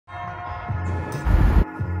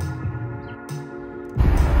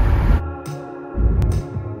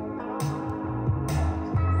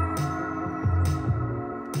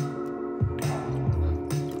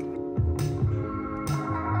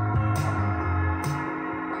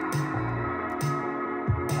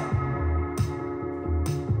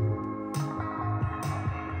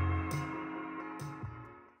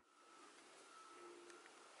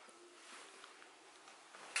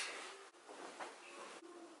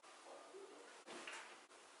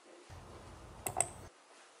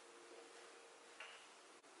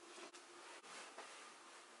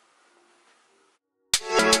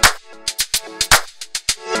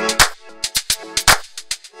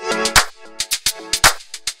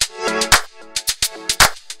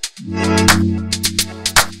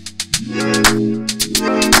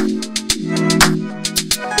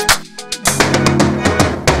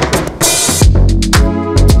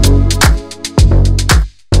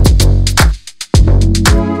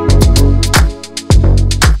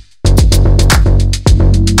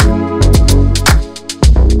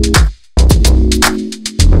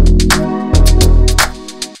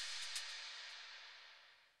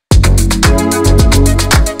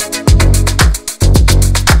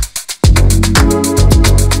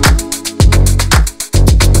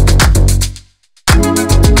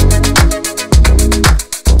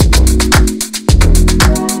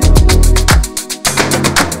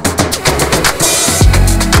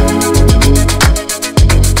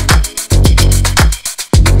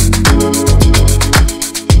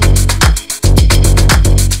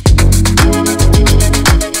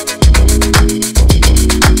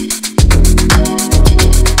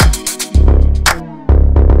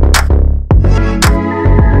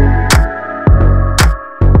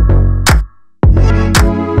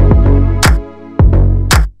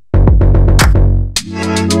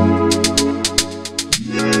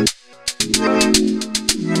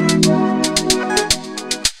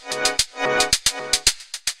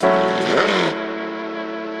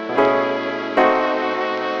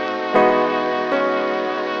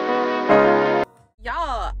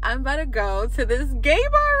I'm about to go to this gay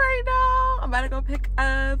bar right now. I'm about to go pick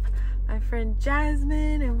up my friend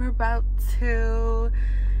Jasmine, and we're about to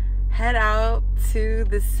head out to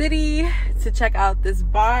the city to check out this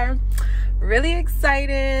bar. Really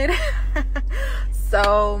excited.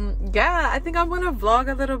 So yeah, I think I'm gonna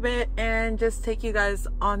vlog a little bit and just take you guys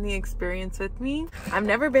on the experience with me. I've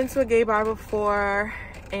never been to a gay bar before,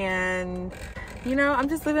 and you know, I'm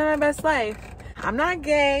just living my best life. I'm not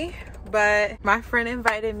gay, but my friend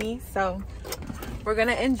invited me, so we're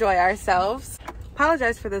gonna enjoy ourselves.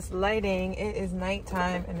 Apologize for this lighting. It is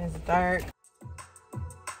nighttime and it's dark.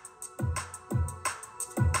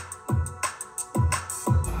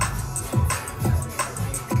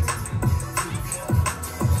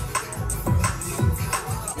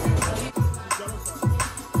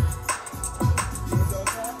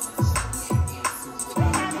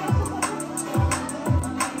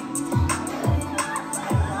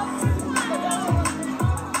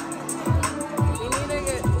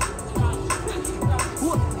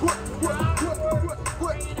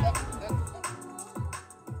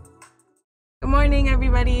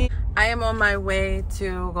 Everybody, I am on my way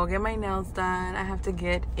to go get my nails done. I have to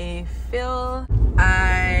get a fill.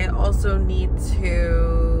 I also need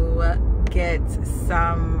to get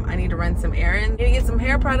I need to run some errands. I need to get some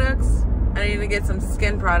hair products. I need to get some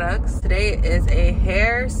skin products. Today is a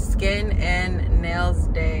hair, skin, and nails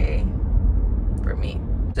day for me.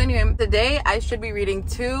 So anyway, today I should be reading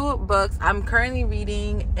 2 books. I'm currently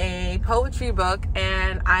reading a poetry book,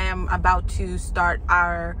 and I am about to start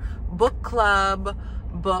our book club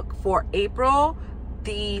book for April,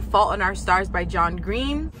 The Fault in Our Stars by John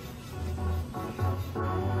Green.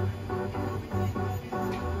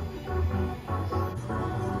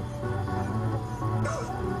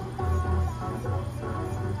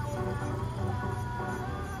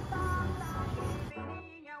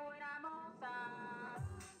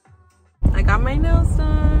 I got my nails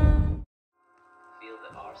done. Feel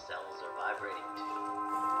that our cells are vibrating too.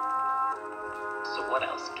 So what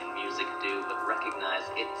else can music do but recognize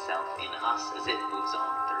itself in us as it moves on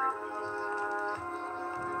through?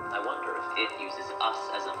 I wonder if it uses us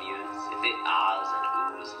as a muse, if it ahs and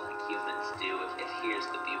oohs like humans do, if it hears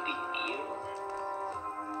the beauty in you.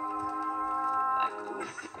 Like ooh.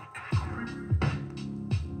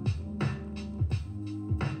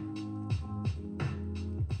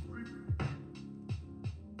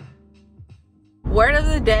 Word of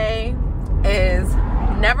the day is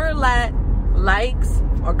never let likes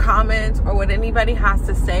or comments or what anybody has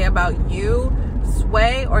to say about you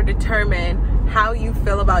sway or determine how you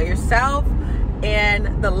feel about yourself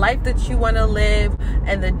and the life that you want to live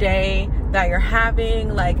and the day that you're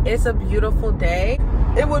having. Like, it's a beautiful day.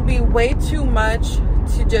 It would be way too much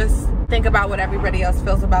to just think about what everybody else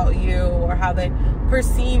feels about you or how they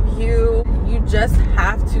perceive you. You just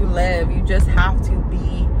have to live. You just have to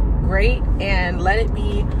be great and let it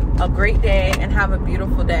be a great day and have a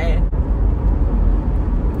beautiful day.